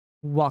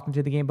Welcome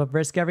to the Game of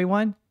Risk,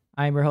 everyone.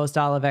 I'm your host,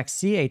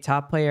 OliveXC, a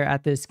top player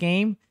at this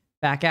game.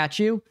 Back at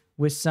you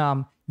with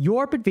some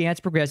Europe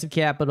Advanced Progressive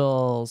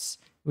Capitals.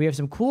 We have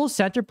some cool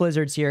center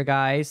blizzards here,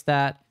 guys,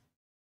 that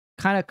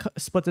kind of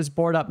split this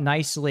board up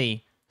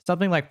nicely.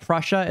 Something like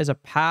Prussia is a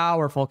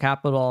powerful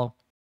capital.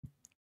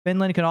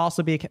 Finland can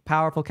also be a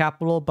powerful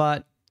capital,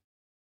 but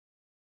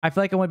I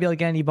feel like I wouldn't be able to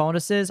get any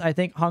bonuses. I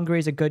think Hungary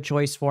is a good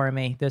choice for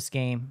me this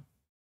game.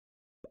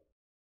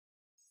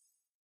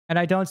 And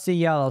I don't see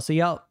yellow. So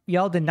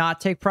yellow did not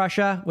take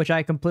Prussia, which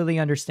I completely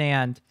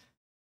understand.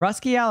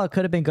 Rusky yellow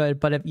could have been good,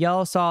 but if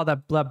yellow saw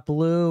that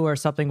blue or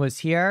something was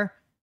here,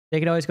 they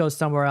could always go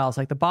somewhere else.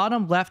 Like the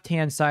bottom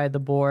left-hand side of the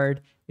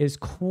board is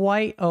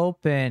quite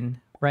open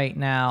right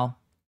now.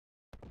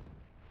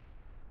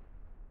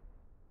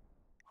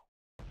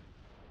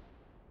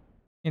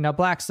 You know,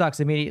 black sucks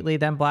immediately.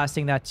 Them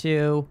blasting that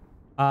too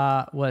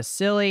was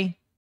silly.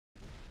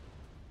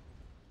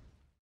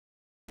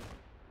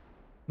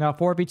 Now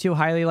 4v2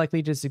 highly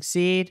likely to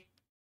succeed.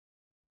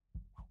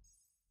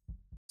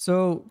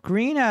 So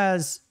green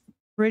has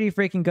pretty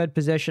freaking good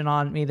position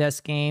on me this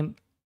game.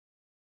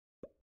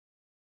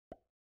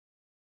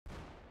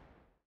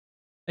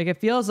 Like it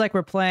feels like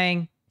we're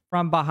playing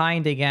from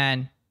behind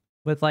again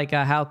with like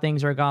how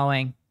things are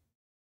going.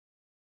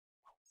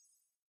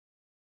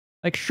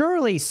 Like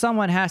surely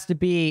someone has to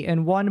be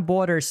in one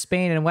border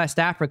Spain and West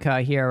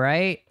Africa here,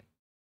 right?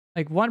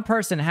 Like one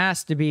person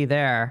has to be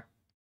there.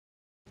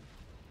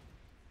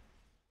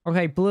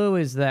 Okay, blue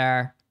is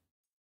there.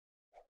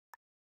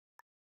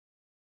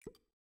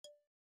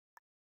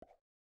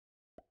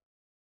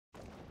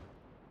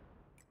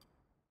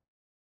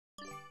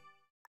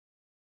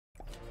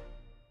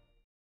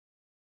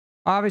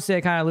 Obviously, I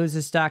kind of lose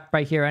this stack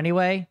right here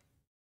anyway.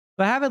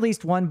 But I have at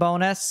least one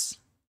bonus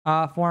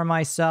for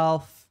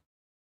myself.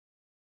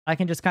 I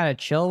can just kind of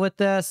chill with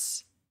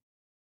this.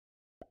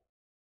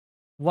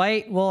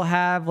 White will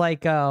have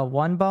like a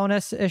one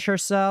bonus-ish or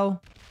so.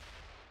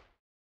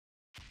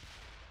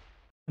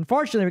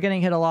 Unfortunately, we're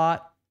getting hit a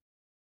lot.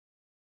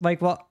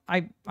 Like, well,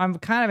 I'm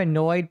kind of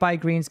annoyed by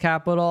green's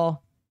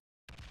capital.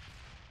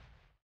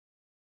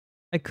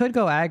 I could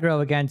go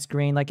aggro against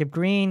green. Like, if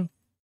green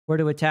were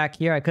to attack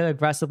here, I could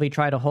aggressively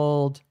try to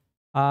hold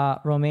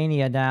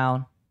Romania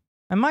down.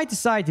 I might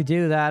decide to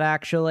do that,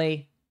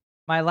 actually.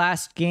 My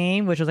last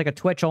game, which was like a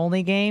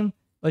Twitch-only game,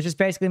 was just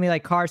basically me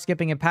like car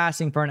skipping and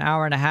passing for an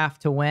hour and a half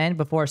to win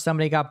before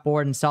somebody got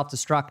bored and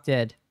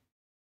self-destructed.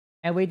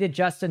 And we did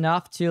just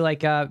enough to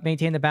like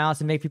maintain the balance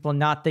and make people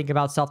not think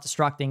about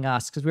self-destructing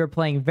us because we were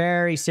playing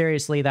very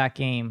seriously that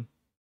game.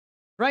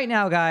 Right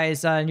now,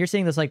 guys, and you're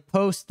seeing this like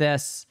post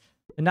this,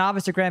 the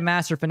Novice to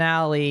Grandmaster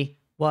finale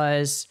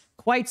was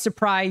quite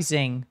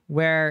surprising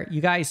where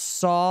you guys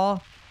saw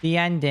the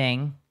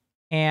ending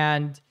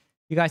and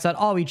you guys thought,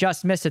 oh, we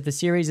just missed it. The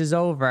series is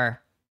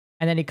over.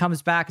 And then he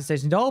comes back and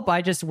says, nope,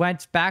 I just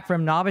went back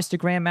from Novice to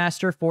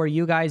Grandmaster for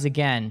you guys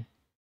again.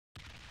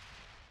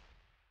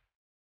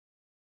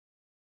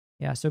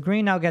 Yeah, so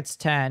green now gets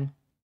 10.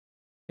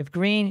 If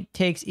green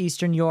takes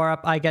Eastern Europe,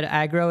 I get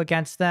aggro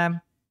against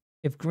them.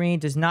 If green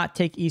does not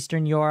take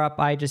Eastern Europe,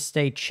 I just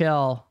stay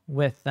chill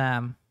with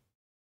them.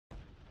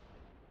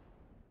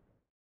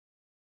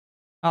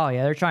 Oh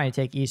yeah, they're trying to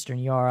take Eastern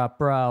Europe,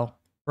 bro.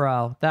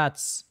 Bro,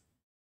 that's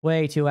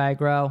way too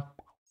aggro.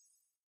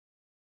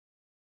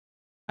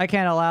 I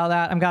can't allow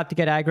that. I'm going to have to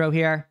get aggro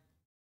here.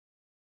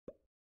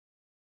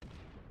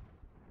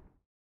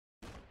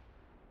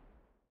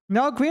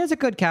 No, green is a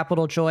good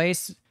capital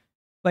choice.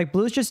 Like,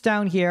 blue's just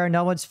down here.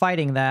 No one's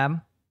fighting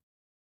them.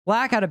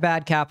 Black had a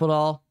bad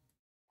capital.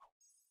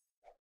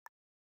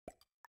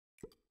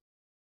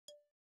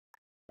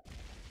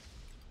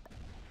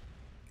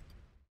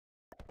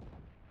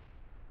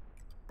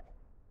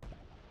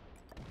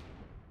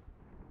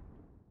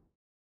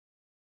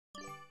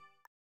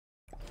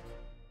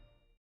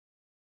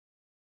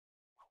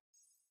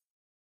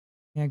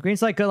 Yeah,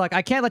 green's like, good luck.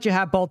 I can't let you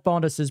have both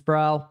bonuses,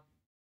 bro.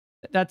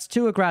 That's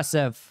too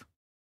aggressive.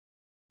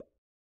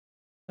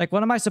 Like,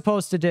 what am I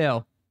supposed to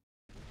do?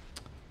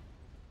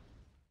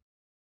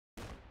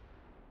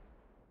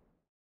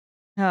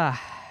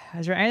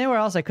 Is there anywhere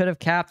else I could have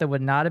capped that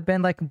would not have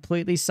been, like,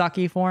 completely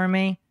sucky for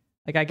me?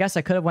 Like, I guess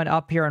I could have went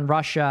up here in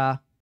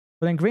Russia.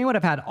 But then green would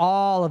have had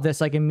all of this,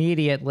 like,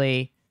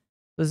 immediately.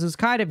 This was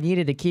kind of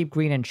needed to keep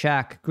green in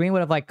check. Green would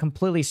have, like,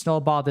 completely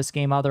snowballed this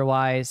game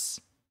otherwise.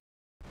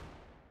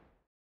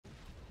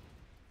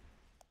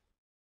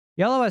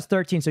 Yellow has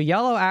 13, so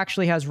yellow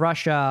actually has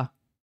Russia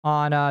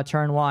on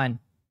turn 1.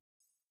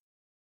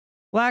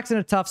 Black's in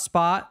a tough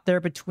spot.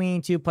 They're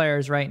between two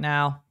players right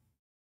now.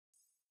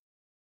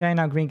 Okay,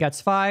 now green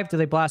gets 5. Do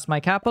they blast my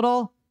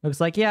capital? Looks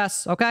like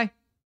yes. Okay.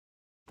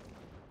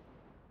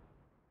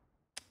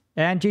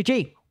 And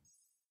GG.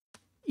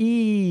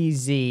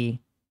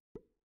 Easy.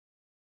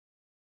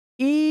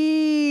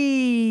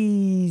 Easy.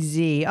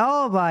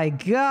 Oh my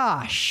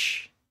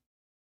gosh.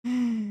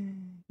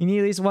 You need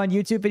at least one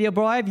YouTube video,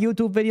 bro. I have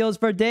YouTube videos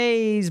for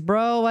days,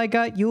 bro. I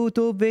got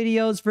YouTube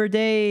videos for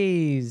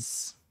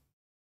days.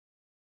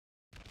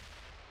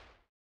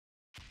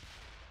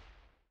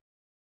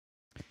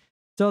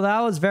 So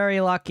that was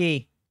very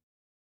lucky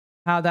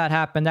how that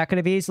happened. That could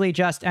have easily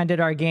just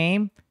ended our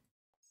game.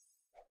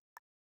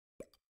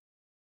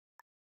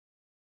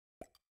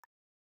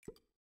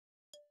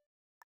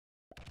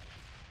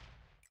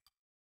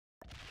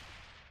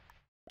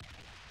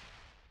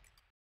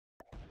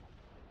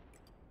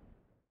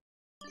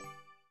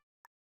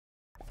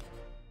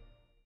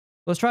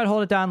 Let's try to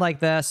hold it down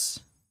like this.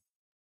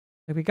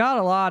 If we got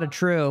a lot of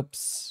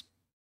troops,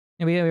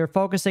 and we were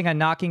focusing on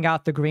knocking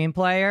out the green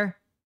player,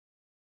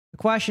 the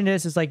question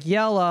is like,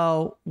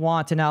 yellow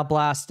want to now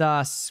blast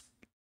us.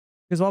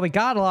 Because while we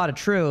got a lot of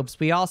troops,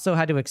 we also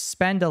had to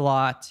expend a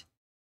lot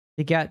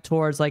to get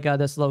towards like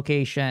this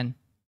location.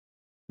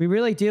 We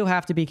really do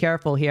have to be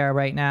careful here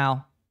right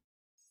now.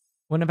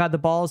 Wouldn't have had the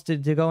balls to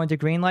go into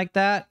green like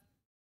that.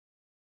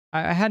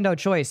 I had no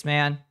choice,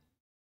 man.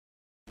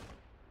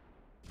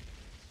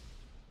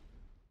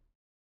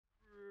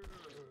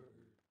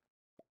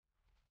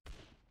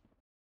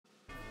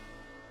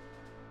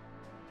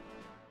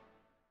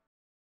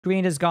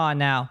 Green is gone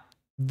now.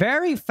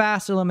 Very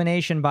fast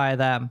elimination by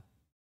them.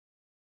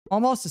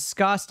 Almost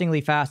disgustingly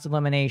fast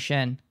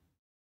elimination.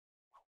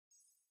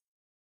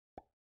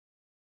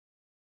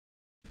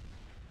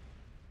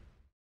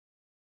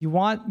 You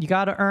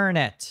gotta earn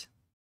it.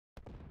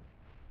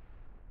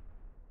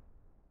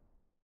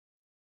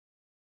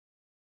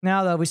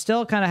 Now, though, we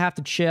still kind of have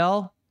to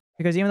chill.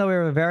 Because even though we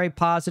have a very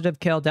positive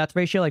kill-death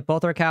ratio, like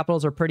both our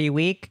capitals are pretty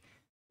weak,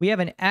 we have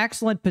an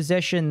excellent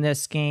position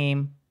this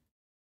game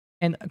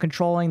in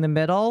controlling the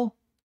middle.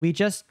 We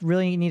just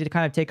really need to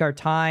kind of take our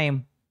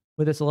time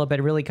with this a little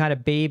bit, really kind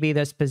of baby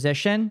this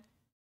position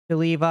to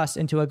leave us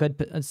into a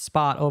good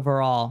spot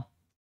overall.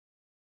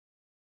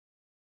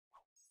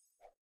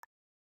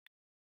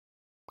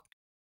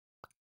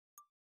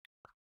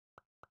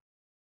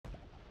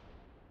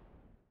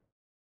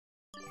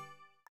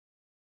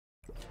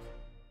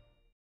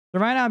 So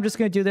right now, I'm just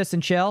going to do this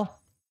and chill.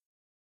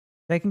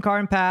 Taking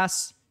card and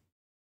pass.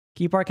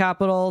 Keep our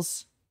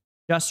capitals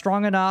just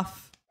strong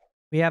enough.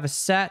 We have a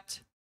set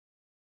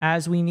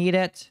as we need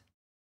it.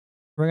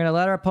 We're going to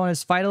let our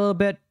opponents fight a little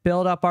bit,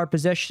 build up our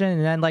position,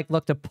 and then like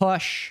look to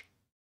push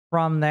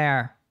from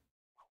there.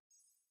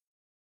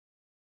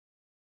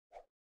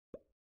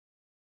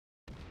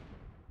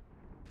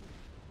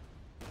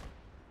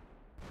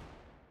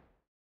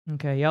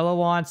 Okay, yellow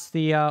wants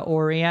the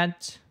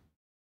Orient.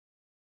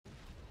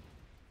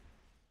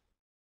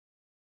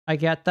 I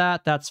get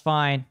that. That's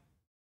fine.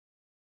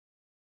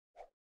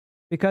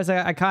 Because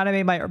I kind of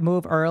made my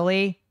move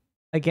early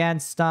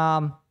against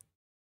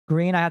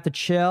green, I have to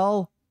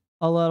chill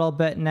a little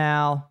bit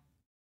now.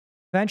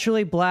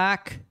 Eventually,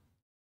 black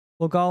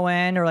will go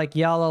in, or like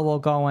yellow will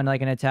go in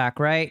like an attack,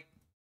 right?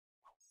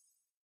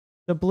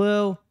 The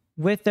blue,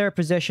 with their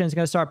position, is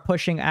going to start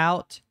pushing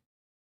out.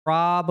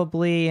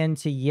 Probably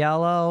into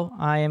yellow,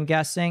 I am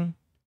guessing.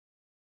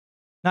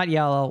 Not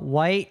yellow,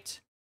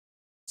 white.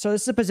 So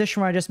this is a position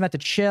where I just meant to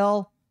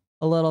chill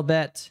a little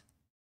bit.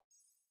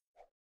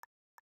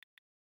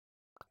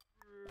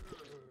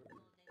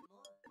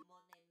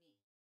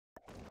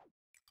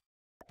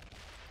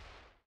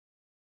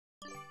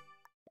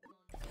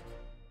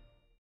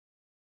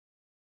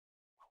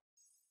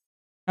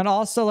 And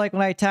also, like,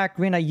 when I attacked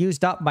green, I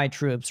used up my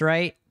troops,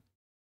 right?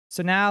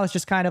 So now it's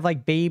just kind of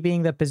like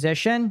babying the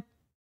position.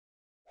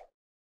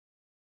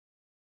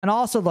 And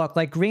also, look,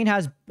 like, green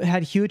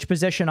had huge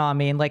position on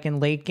me, and like in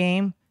late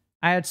game,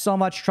 I had so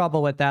much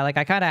trouble with that. Like,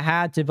 I kind of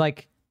had to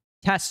like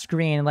test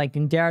green and like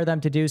and dare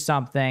them to do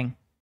something.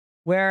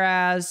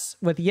 Whereas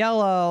with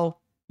yellow,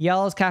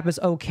 yellow's cap is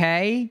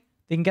okay.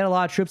 They can get a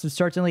lot of troops, but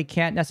certainly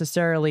can't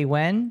necessarily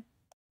win.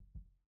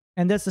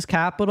 And this is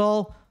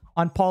capital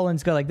on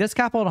Poland's good. Like, this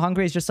capital on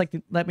Hungary is just like,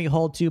 let me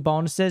hold 2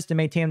 bonuses to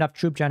maintain enough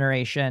troop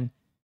generation.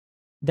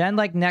 Then,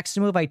 like, next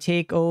move, I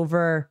take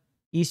over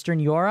Eastern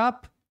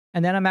Europe.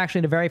 And then I'm actually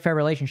in a very fair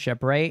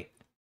relationship, right?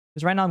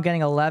 Because right now I'm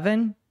getting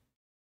 11.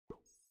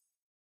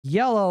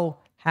 Yellow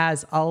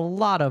has a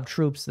lot of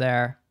troops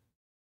there.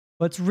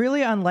 But it's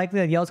really unlikely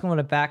that yellow's going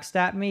to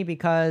backstab me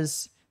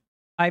because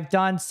I've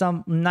done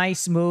some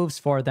nice moves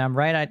for them,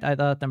 right? I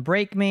let them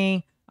break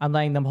me. I'm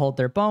letting them hold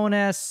their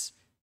bonus.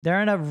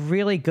 They're in a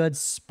really good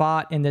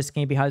spot in this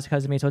game because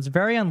of me. So it's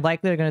very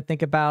unlikely they're going to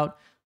think about,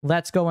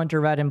 let's go into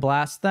red and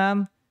blast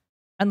them.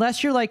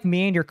 Unless you're like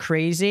me and you're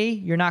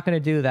crazy, you're not going to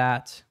do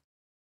that.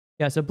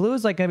 Yeah, so blue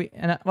is like going to be...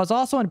 And what's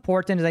also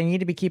important is I need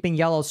to be keeping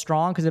yellow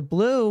strong, because if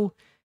blue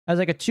has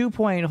like a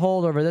 2-point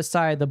hold over this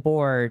side of the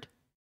board,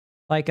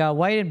 like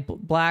white and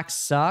black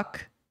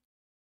suck.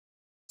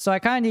 So I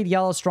kind of need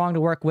yellow strong to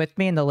work with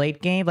me in the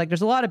late game. Like,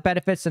 there's a lot of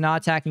benefits to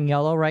not attacking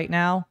yellow right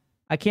now.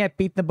 I can't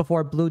beat them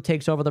before blue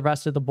takes over the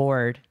rest of the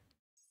board.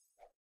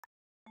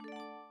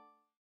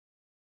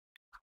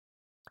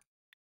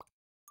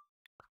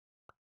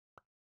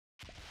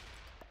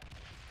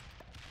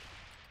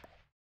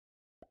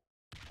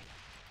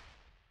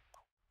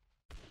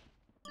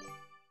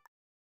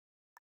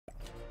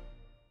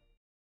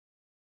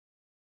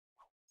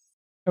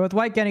 And with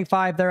white getting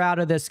 5, they're out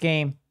of this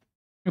game.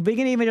 If we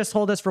can even just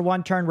hold this for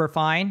 1 turn, we're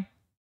fine.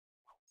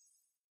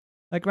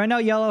 Like right now,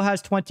 yellow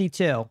has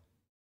 22.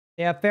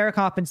 They have fair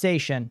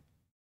compensation.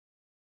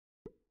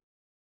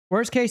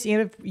 Worst case,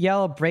 even if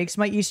yellow breaks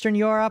my Eastern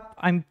Europe,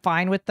 I'm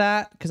fine with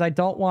that because I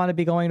don't want to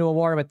be going to a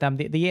war with them.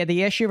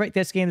 The issue right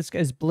this game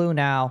is blue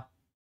now.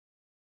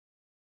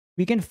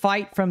 We can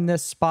fight from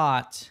this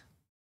spot.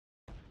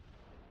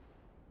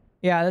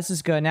 Yeah, this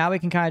is good. Now we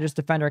can kind of just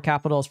defend our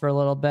capitals for a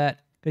little bit.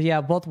 Because,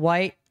 yeah, both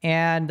white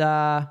and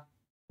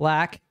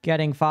black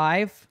getting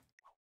 5.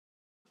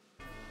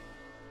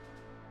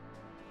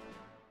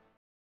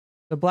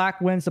 The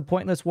black wins the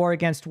pointless war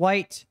against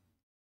white.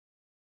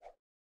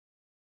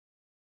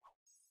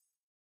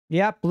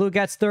 Yep, blue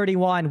gets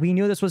 31. We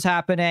knew this was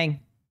happening.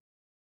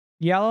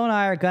 Yellow and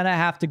I are going to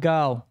have to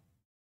go.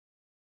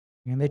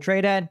 And they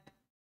trade in.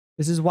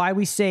 This is why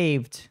we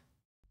saved.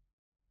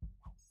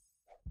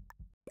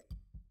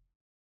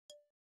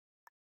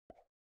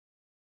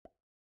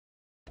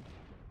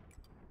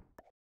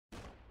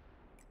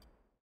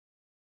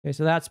 Okay,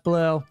 so that's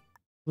blue.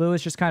 Blue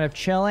is just kind of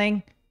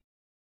chilling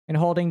and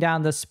holding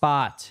down the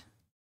spot.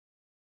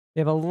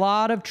 They have a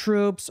lot of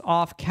troops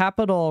off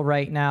capital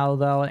right now,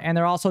 though, and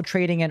they're also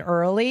trading in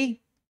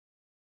early.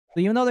 So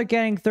even though they're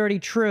getting 30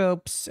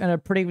 troops in a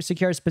pretty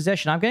secure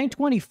position, I'm getting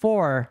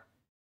 24,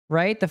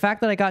 right? The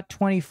fact that I got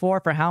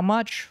 24 for how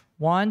much?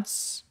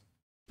 Once?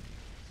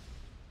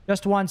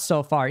 Just once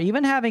so far.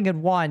 Even having it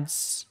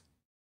once,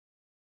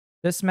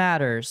 this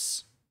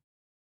matters.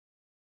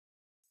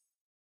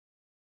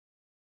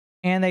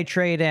 And they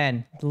trade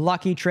in.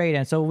 Lucky trade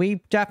in. So we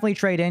definitely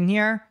trade in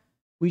here.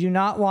 We do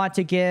not want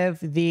to give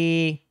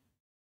the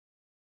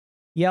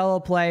yellow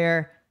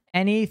player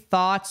any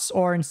thoughts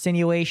or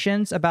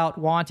insinuations about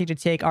wanting to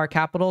take our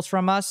capitals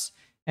from us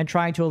and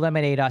trying to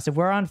eliminate us. If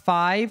we're on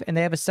 5 and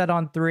they have a set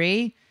on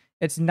 3,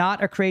 it's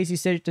not a crazy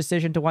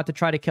decision to want to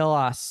try to kill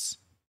us.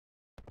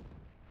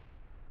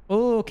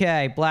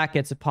 Okay, black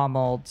gets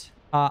pummeled.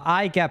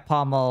 I get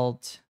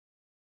pummeled.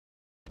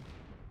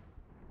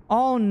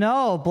 Oh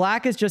no,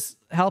 black is just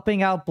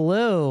helping out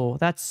blue.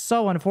 That's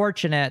so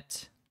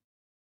unfortunate.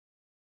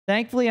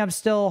 Thankfully, I'm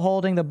still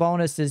holding the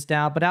bonuses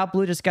down, but now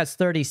blue just gets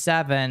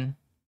 37.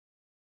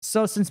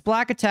 So since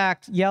black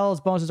attacked, yellow's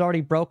bonus is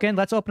already broken.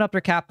 Let's open up their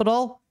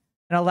capital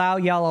and allow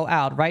yellow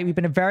out, right? We've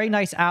been a very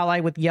nice ally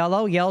with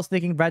yellow. Yellow's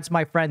thinking red's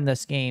my friend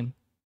this game.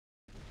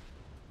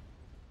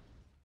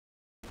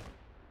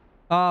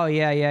 Oh,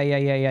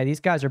 yeah.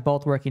 These guys are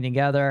both working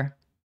together.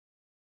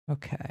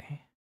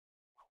 Okay.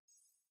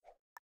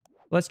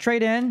 Let's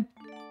trade in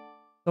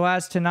so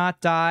as to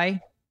not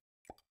die.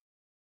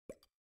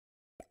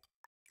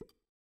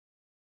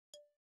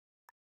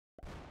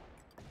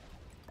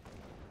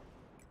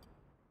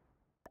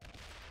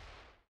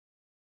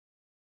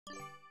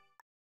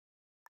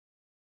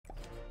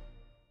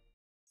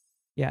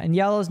 Yeah, and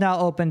yellow's now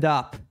opened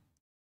up.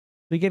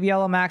 We give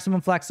yellow maximum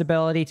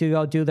flexibility to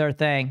go do their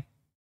thing.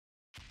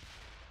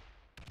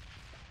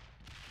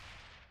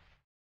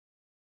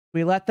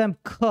 We let them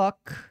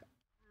cook.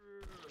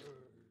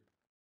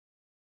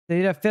 They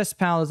did a fist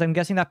pound. I'm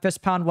guessing that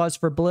fist pound was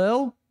for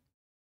blue.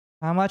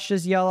 How much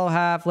does yellow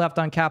have left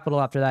on capital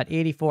after that?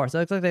 84. So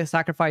it looks like they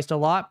sacrificed a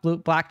lot.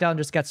 Black down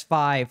just gets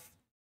 5.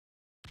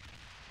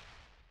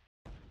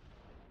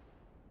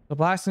 The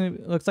blacks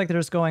looks like they're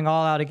just going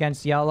all out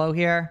against yellow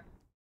here.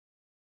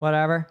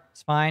 Whatever.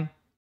 It's fine.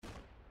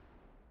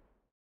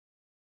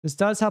 This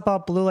does help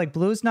out blue. Like,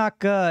 blue's not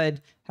good.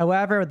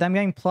 However, with them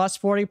getting plus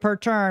 40 per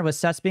turn, with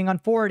sets being on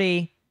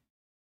 40,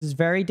 this is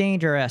very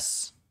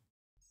dangerous.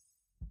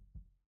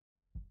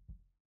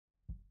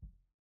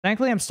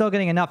 Thankfully, I'm still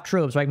getting enough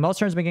troops. Like, most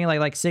turns I'm getting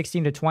like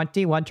 16 to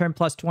 20. One turn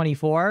plus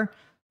 24.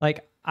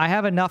 Like, I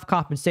have enough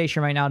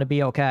compensation right now to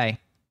be okay.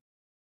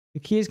 The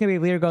key is going to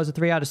be leader goes to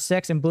 3 out of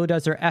 6, and blue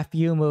does their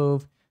FU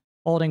move,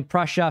 holding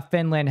Prussia,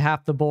 Finland,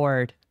 half the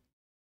board.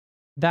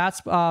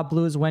 That's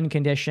blue's win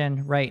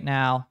condition right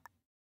now.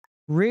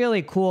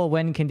 Really cool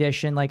win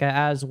condition, like,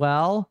 as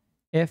well,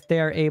 if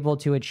they're able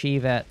to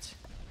achieve it.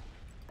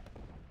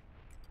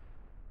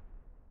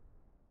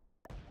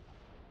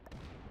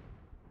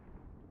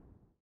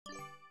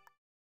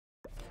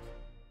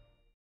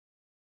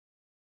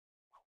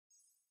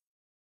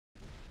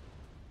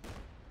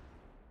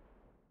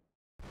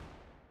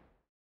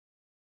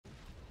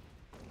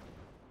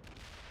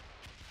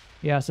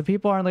 Yeah, so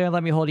people aren't going to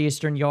let me hold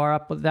Eastern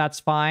Europe, but that's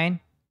fine.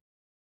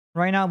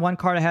 Right now, I'm 1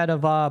 card ahead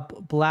of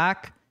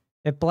black.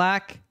 If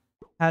black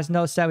has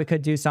no set, we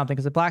could do something,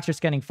 because the black's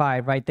just getting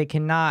 5, right? They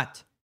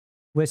cannot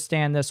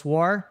withstand this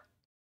war.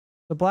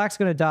 The black's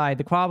going to die.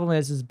 The problem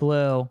is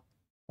blue.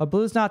 But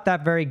blue's not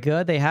that very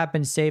good. They have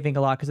been saving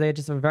a lot, because they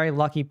just have a very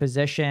lucky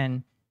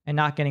position and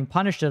not getting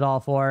punished at all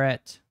for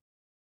it.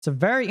 It's a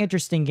very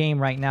interesting game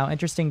right now.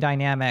 Interesting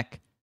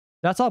dynamic.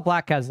 That's all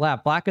black has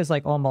left. Black is,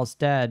 like, almost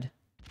dead.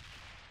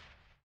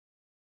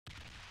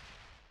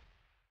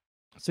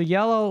 So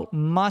yellow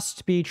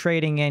must be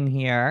trading in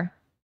here.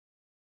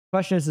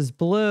 Question is, does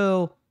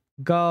blue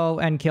go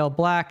and kill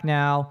black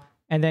now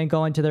and then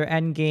go into their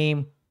end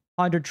game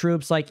 100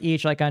 troops like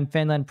each, like on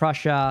Finland,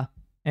 Prussia,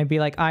 and be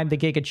like, I'm the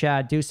Giga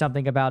Chad, do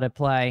something about it,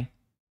 play?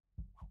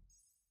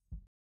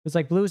 It's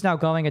like blue's now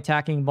going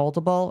attacking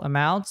multiple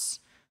amounts.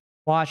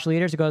 Watch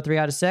leaders to go 3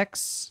 out of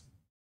 6.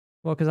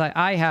 Well, because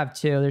I have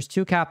 2. There's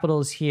 2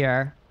 capitals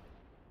here.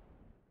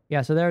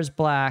 Yeah, so there's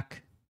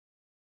black.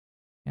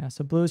 Yeah,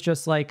 so blue's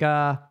just like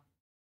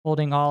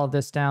holding all of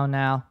this down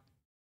now.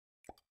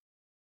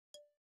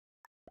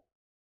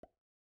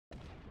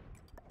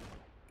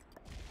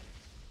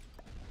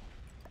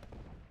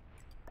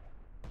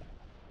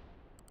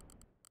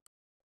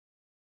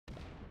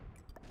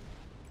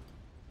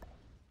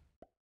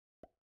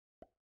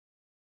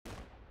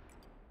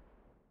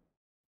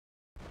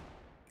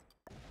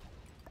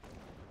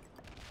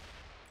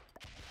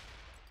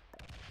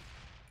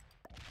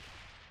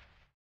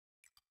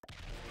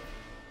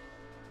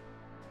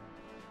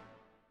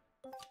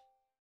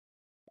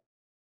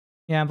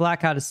 Yeah, and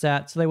black had a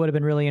set, so they would have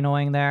been really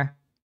annoying there.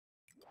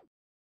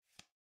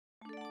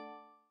 Okay,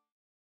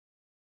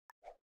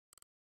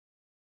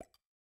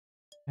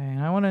 and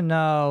I want to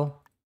know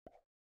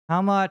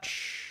how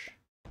much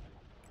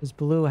does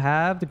blue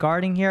have? The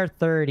guarding here,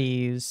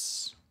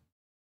 30s.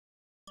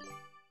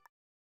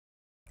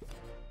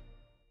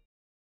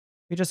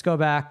 We just go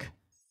back.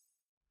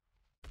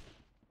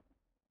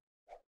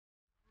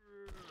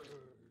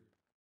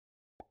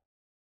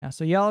 Yeah,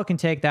 so yellow can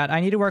take that.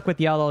 I need to work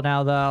with yellow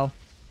now, though.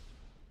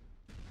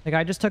 Like,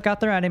 I just took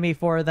out their enemy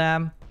for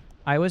them.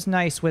 I was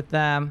nice with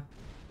them.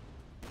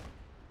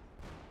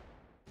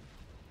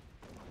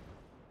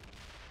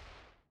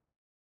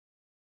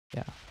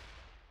 Yeah.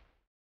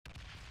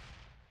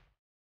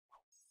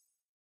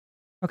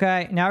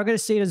 Okay, now we're going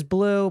to see does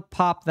blue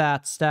pop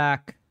that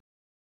stack.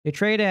 They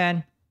trade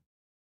in.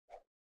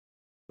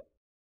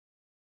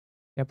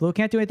 Yeah, blue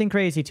can't do anything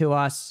crazy to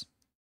us.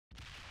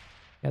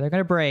 Yeah, they're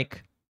going to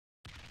break.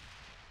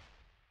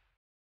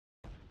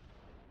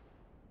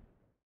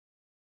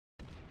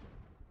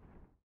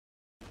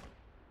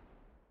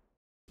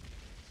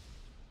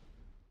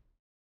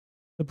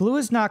 The blue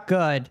is not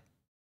good.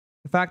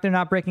 The fact they're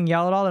not breaking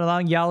yellow at all, they're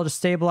allowing yellow to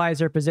stabilize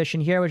their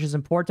position here, which is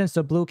important,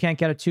 so blue can't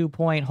get a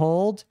 2-point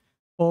hold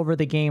over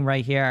the game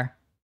right here.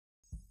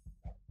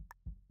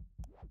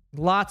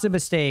 Lots of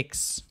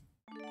mistakes.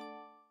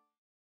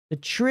 The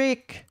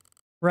trick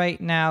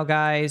right now,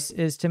 guys,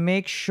 is to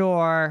make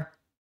sure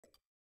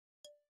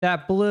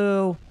that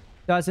blue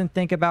doesn't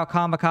think about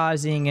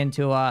kamikazing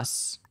into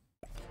us.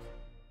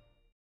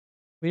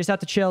 We just have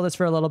to chill this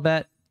for a little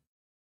bit.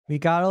 We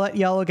gotta let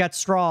yellow get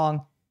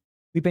strong.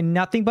 We've been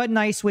nothing but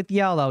nice with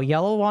yellow.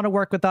 Yellow want to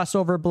work with us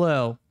over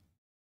blue.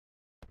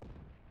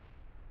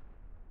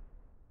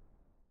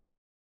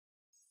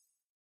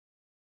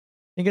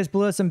 Because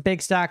blue has some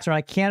big stacks around.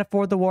 I can't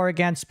afford the war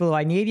against blue.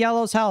 I need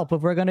yellow's help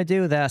if we're going to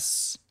do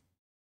this.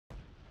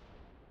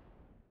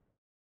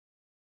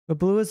 But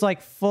blue is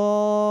like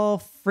full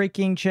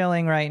freaking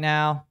chilling right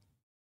now.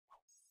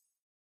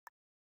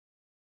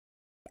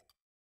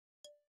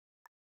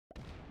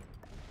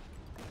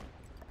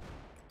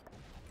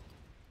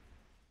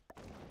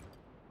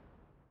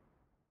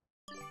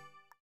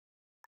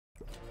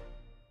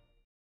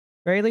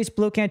 Very least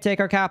blue can't take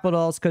our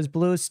capitals because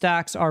blue's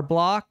stacks are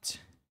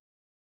blocked.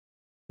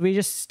 We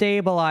just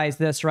stabilize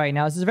this right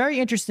now. This is a very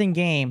interesting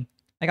game.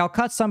 Like, I'll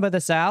cut some of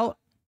this out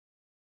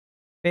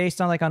based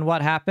on like on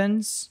what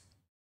happens.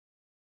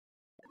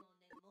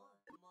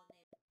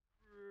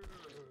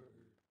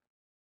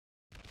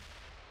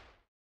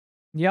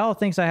 Yellow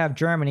thinks I have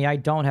Germany. I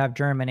don't have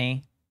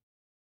Germany.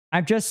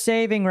 I'm just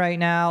saving right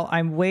now.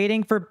 I'm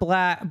waiting for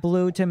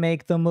blue to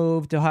make the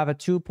move to have a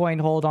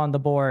 2-point hold on the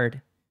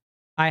board.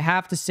 I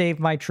have to save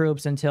my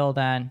troops until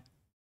then.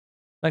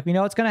 Like, we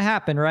know what's going to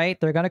happen, right?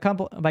 They're going to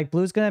come... Like,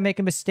 blue's going to make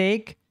a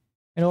mistake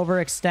and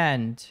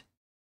overextend.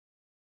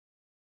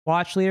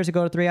 Watch leaders to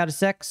go to 3 out of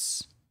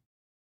 6.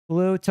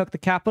 Blue took the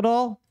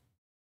capital.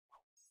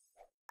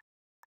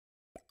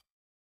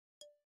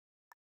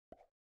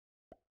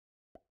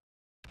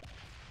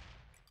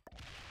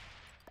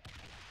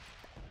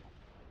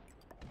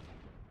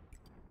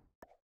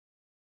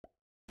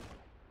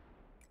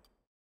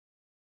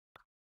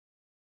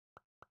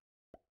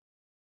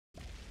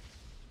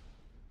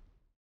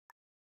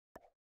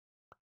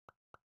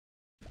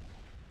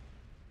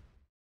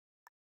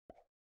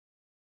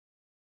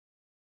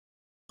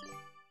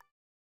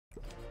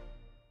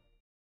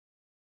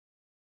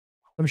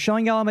 I'm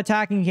showing yellow I'm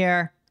attacking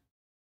here.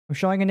 I'm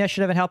showing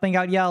initiative and helping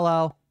out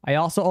yellow. I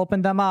also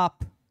opened them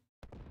up.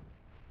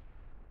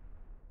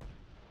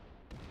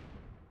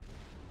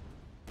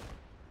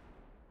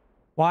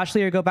 Watch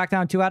leader go back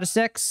down 2 out of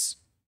 6.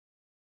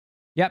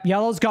 Yep,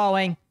 yellow's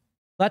going.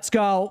 Let's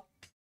go.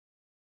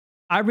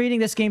 I'm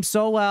reading this game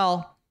so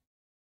well.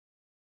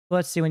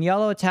 Let's see. When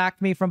yellow attacked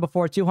me from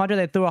before 200,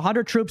 they threw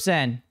 100 troops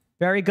in.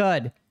 Very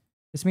good.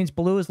 This means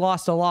blue has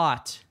lost a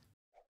lot.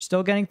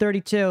 Still getting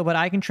 32, but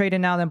I can trade in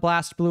now and then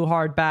blast blue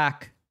hard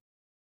back.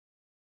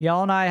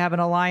 Yellow and I have an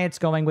alliance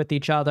going with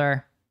each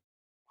other.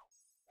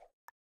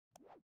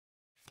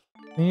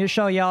 We need to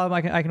show yellow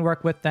I can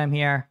work with them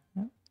here.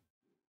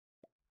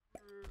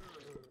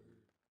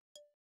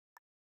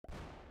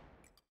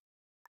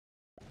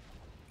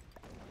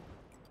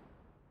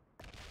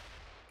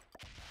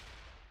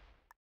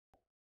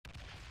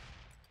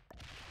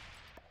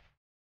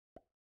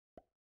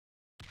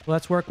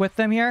 Let's work with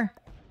them here.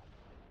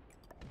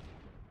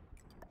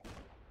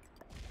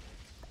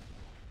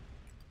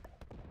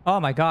 Oh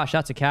my gosh,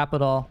 that's a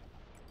capital.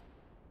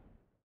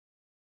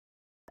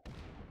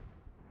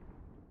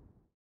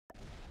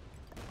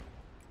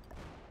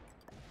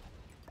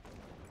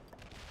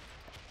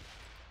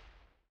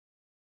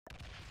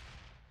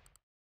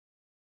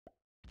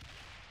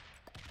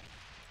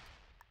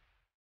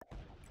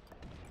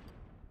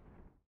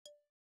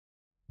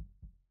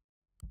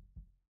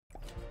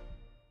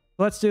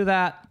 Let's do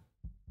that.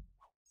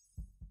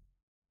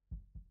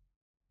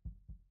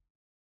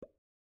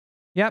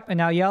 Yep, and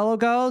now yellow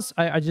goes.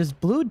 I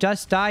just... Blue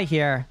does die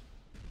here.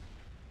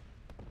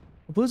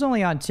 Blue's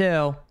only on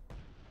 2.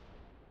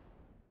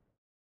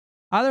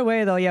 Either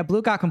way, though, yeah,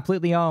 blue got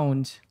completely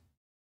owned.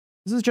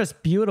 This is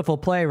just beautiful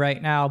play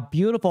right now.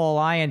 Beautiful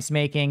alliance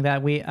making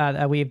that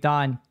we've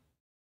done.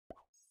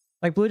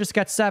 Like, blue just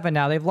got 7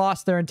 now. They've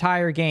lost their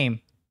entire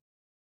game.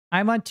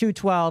 I'm on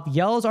 212.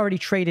 Yellow's already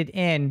traded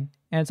in,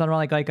 and it's on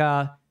like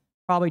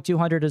probably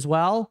 200 as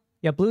well.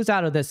 Yeah, blue's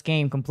out of this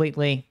game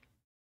completely.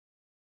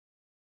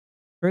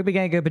 We're going to be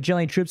getting a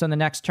bajillion troops on the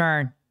next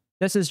turn.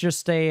 This is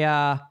just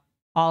a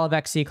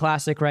OliveXC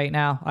classic right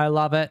now. I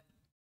love it.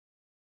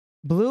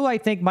 Blue, I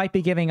think, might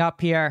be giving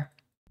up here.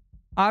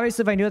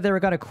 Obviously, if I knew that they were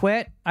going to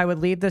quit, I would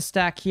leave this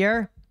stack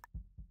here.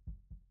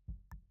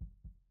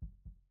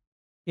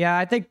 Yeah,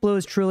 I think blue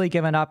is truly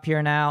giving up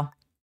here now.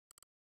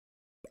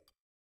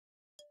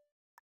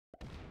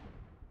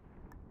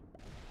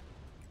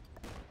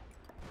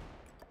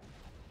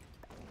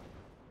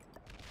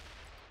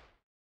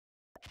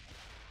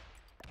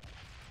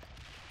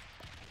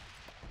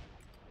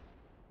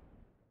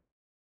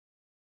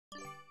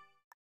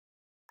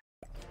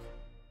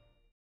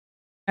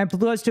 And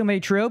blue has too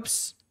many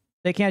troops.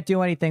 They can't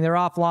do anything. They're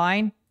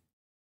offline.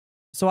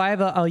 So I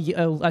have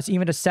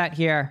even a set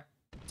here.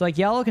 So like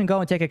yellow can go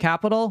and take a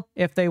capital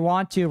if they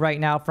want to right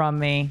now from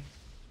me.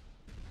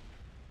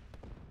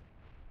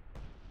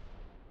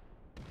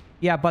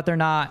 Yeah, but they're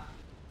not.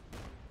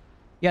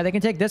 Yeah, they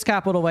can take this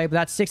capital away, but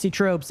that's 60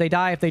 troops. They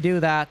die if they do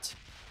that.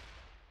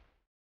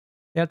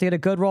 They have to get a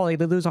good roll. They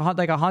lose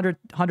like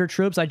 100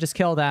 troops. I just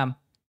kill them.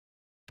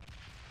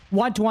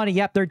 120.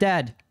 Yep, they're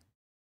dead.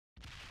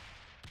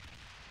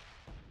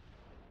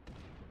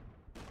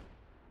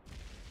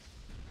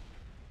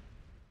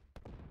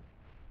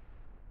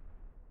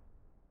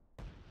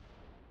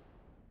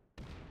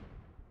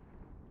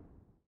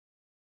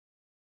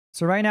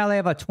 So right now they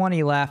have a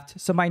 20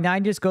 left. So my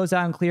 9 just goes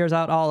out and clears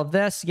out all of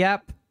this.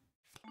 Yep.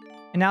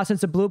 And now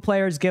since the blue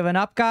player is given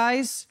up,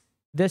 guys,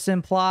 this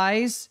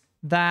implies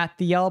that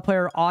the yellow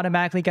player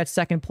automatically gets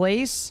second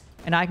place.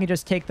 And I can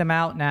just take them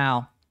out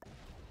now.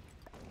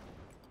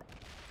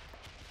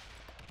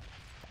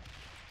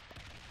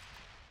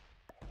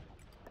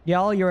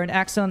 Yellow, you're an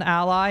excellent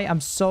ally.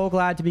 I'm so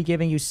glad to be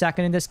giving you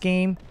second in this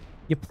game.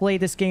 You played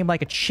this game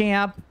like a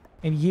champ.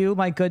 And you,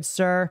 my good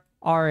sir,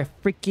 are a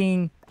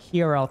freaking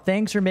hero.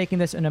 Thanks for making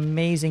this an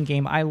amazing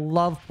game. I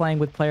love playing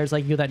with players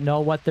like you that know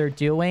what they're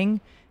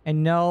doing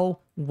and know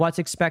what's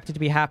expected to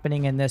be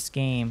happening in this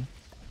game.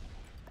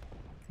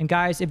 And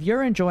guys, if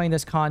you're enjoying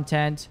this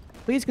content,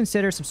 please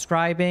consider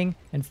subscribing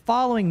and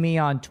following me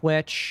on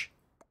Twitch.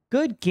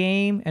 Good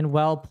game and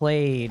well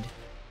played.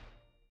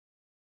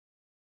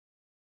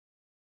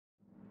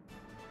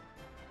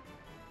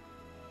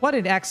 What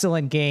an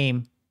excellent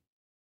game.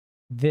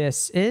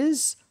 This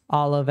is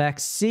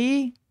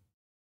OliveXC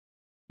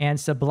and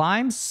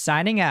Sublime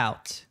signing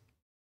out.